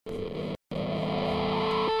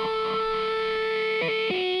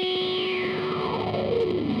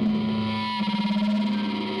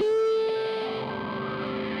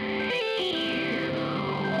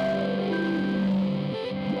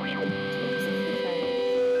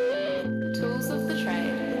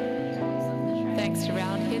next to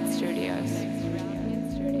Roundhead Studios.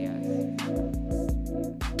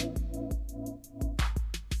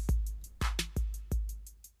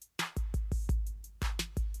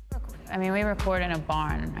 I mean, we record in a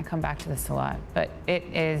barn. I come back to this a lot, but it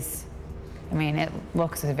is, I mean, it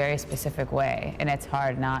looks a very specific way, and it's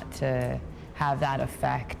hard not to have that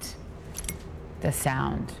affect the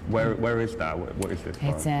sound. Where is that? What is this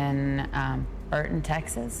barn? It's in Burton,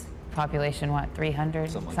 Texas. Population, what,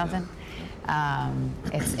 300 something?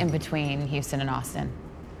 It's in between Houston and Austin.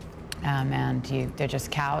 And they're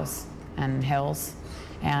just cows and hills,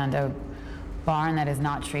 and a barn that is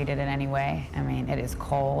not treated in any way. I mean, it is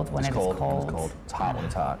cold when it's cold. It's cold. It's hot when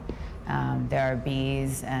it's hot. There are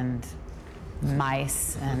bees and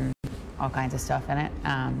mice and all kinds of stuff in it.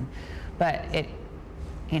 But it,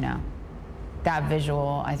 you know, that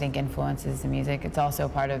visual, I think, influences the music. It's also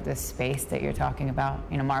part of this space that you're talking about.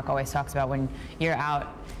 You know, Mark always talks about when you're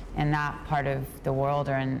out in that part of the world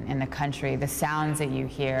or in the country, the sounds that you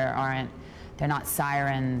hear they're not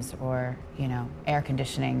sirens or, you know, air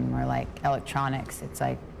conditioning or like electronics. It's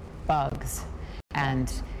like bugs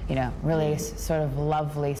and, you know, really sort of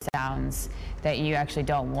lovely sounds that you actually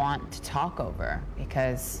don't want to talk over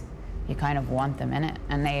because you kind of want them in it,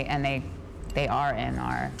 and they are in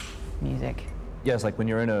our music. Yeah, it's like when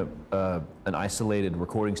you're in an isolated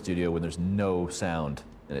recording studio when there's no sound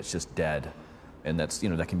and it's just dead, and that's, you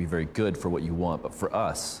know, that can be very good for what you want. But for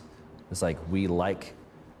us, it's like we like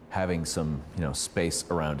having some, you know, space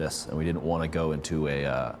around us, and we didn't want to go into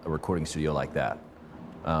a recording studio like that,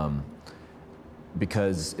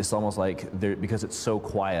 because it's almost like because it's so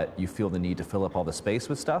quiet, you feel the need to fill up all the space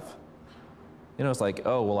with stuff. You know, it's like,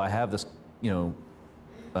 oh well, I have this, you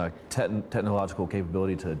know, technological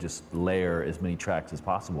capability to just layer as many tracks as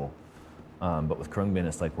possible. But with Krungben,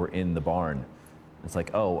 it's like we're in the barn. It's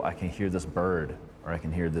like, oh, I can hear this bird, or I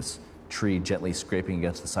can hear this tree gently scraping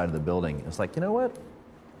against the side of the building. It's like, you know what?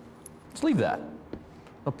 Let's leave that.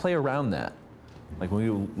 I'll play around that. Like when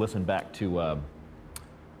we listen back to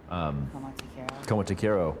Como Te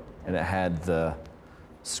Quiero, and it had the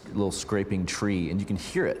little scraping tree, and you can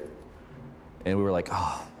hear it. And we were like,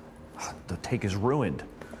 oh, the take is ruined.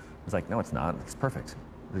 It's like, no, it's not. It's perfect.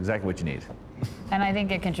 It's exactly what you need. And I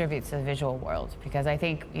think it contributes to the visual world because I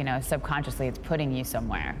think, you know, subconsciously it's putting you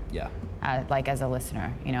somewhere. Yeah. Like as a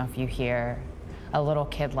listener, you know, if you hear a little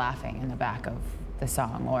kid laughing in the back of the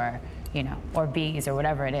song, or, you know, or bees or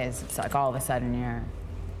whatever it is, it's like all of a sudden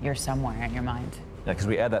you're somewhere in your mind. Yeah, because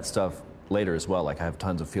we add that stuff later as well. Like I have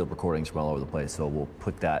tons of field recordings from all over the place, so we'll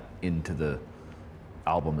put that into the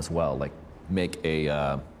album as well. Like make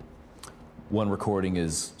a one recording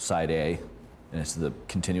is side A, and it's the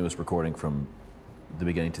continuous recording from the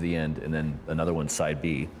beginning to the end, and then another one side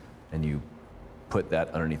B, and you put that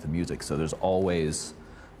underneath the music. So there's always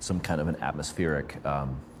some kind of an atmospheric,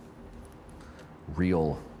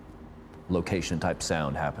 real location type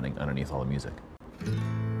sound happening underneath all the music.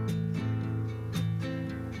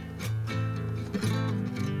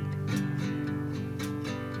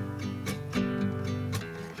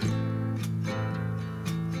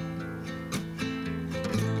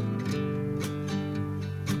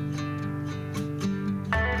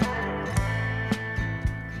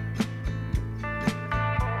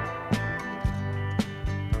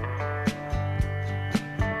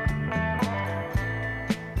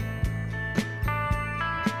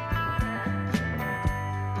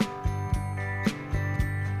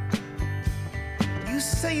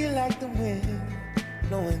 Say you like the wind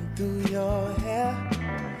blowing through your hair.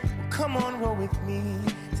 Well, come on, roll with me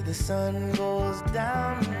till the sun goes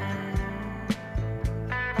down.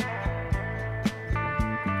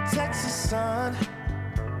 Texas sun.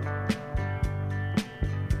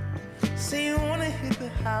 Say you wanna hit the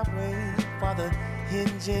highway while the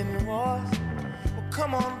engine roars. Well,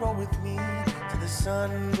 come on, roll with me till the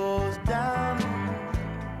sun goes down.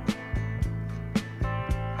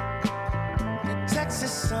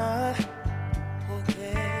 Texas sun, oh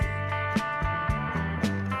yeah.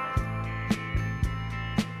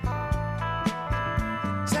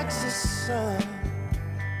 Texas sun,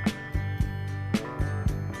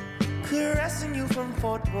 caressing you from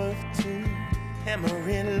Fort Worth to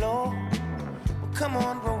Amarillo. Well, come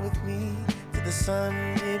on, roll with me till the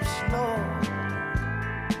sun dips low.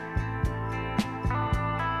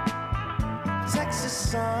 Texas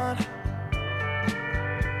sun.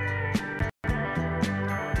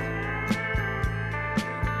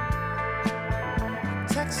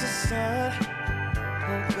 Texas sun,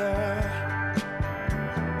 oh girl.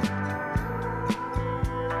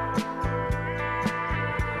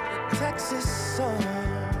 Texas sun.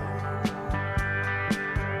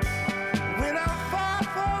 When I'm far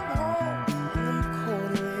from home,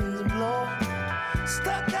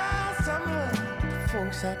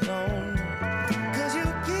 else I don't know. 'Cause you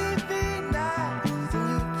keep me nice and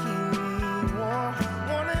you keep me warm.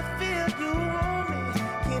 Wanna feel you on me,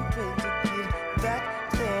 can't wait to get back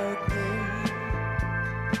there again.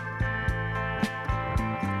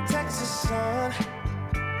 Texas sun,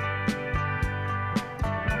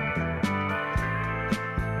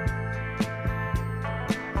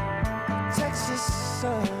 Texas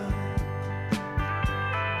sun.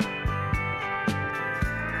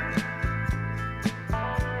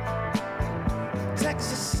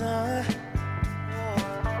 Texas sun.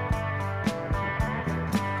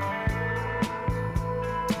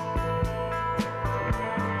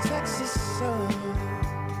 Texas sun.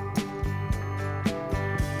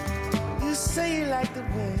 You say you like the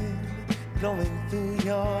wind blowing through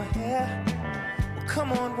your hair. Well,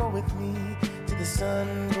 come on, roll with me till the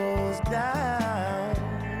sun goes down.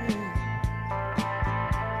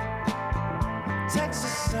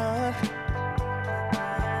 Texas sun.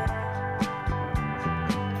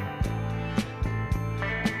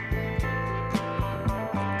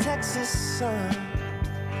 Texas sun.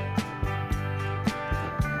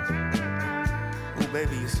 Oh,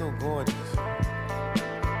 baby, you're so gorgeous.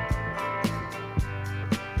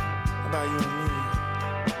 How about you and me?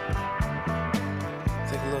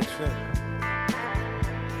 Take a little trip.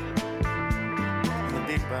 In the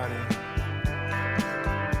big body.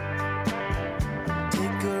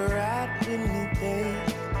 Take a ride with me, babe.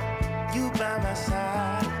 You by my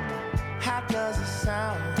side. How does it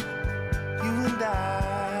sound? You and I.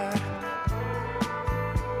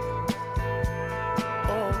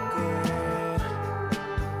 Oh, girl.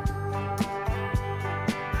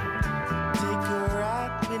 Take a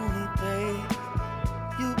ride with me, babe.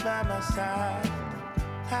 You by my side.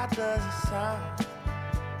 How does it sound?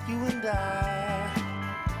 You and I.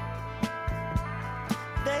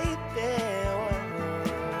 Baby.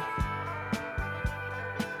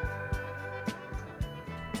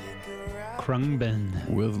 Krungbin.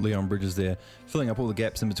 With Leon Bridges there, filling up all the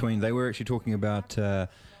gaps in between. They were actually talking about a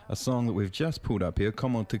song that we've just pulled up here,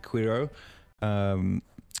 Como Te Quiero.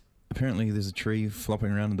 Apparently there's a tree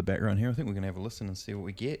flopping around in the background here. I think we're going to have a listen and see what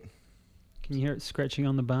we get. Can you hear it scratching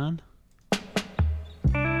on the barn?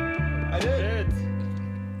 I did.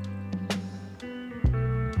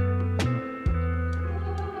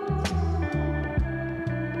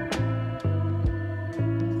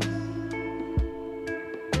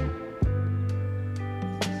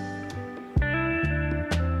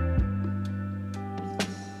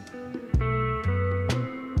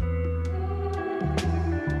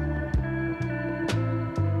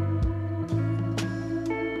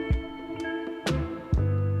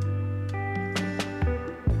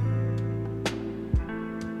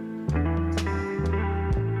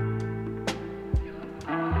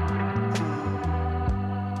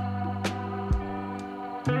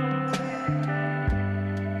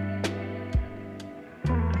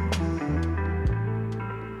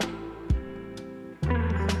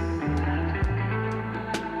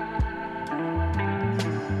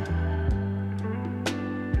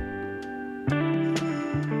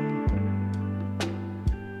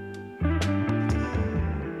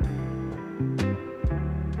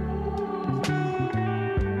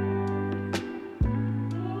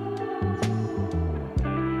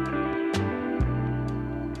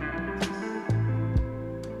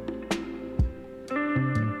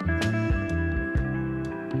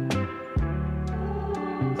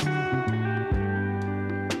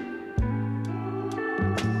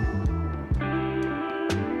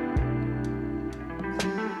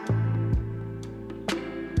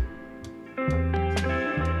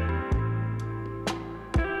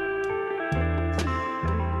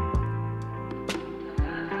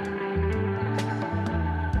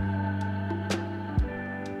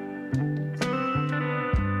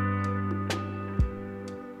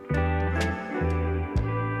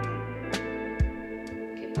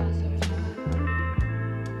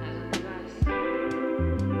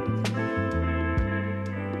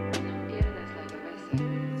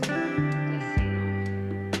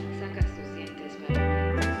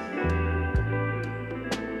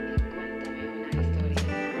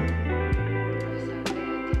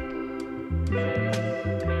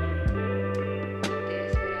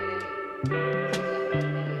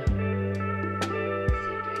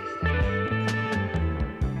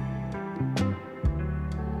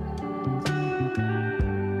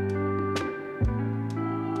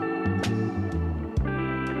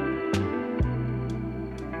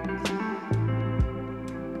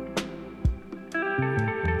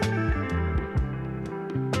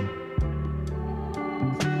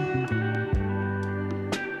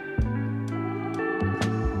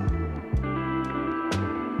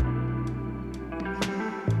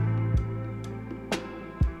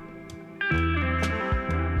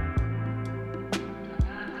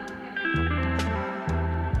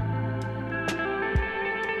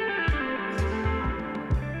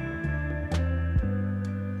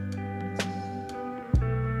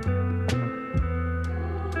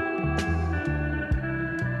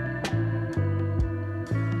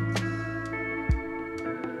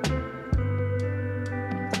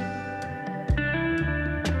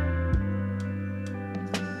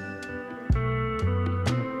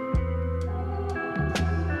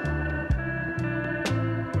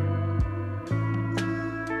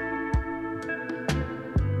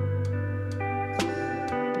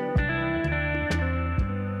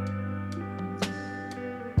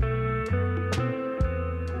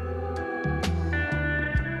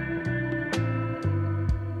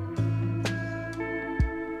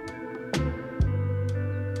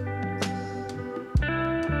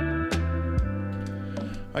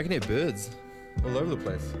 I can hear birds all over the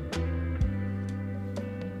place.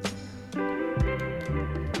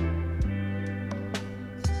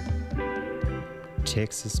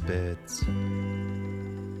 Texas birds.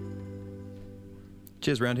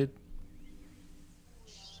 Cheers, Roundhead.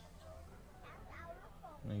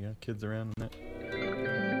 There you go, kids around and that.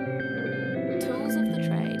 Tools of the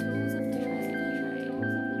trade.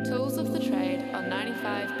 Tools of the trade on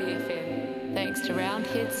 95 BFM. Thanks to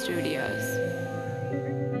Roundhead Studios.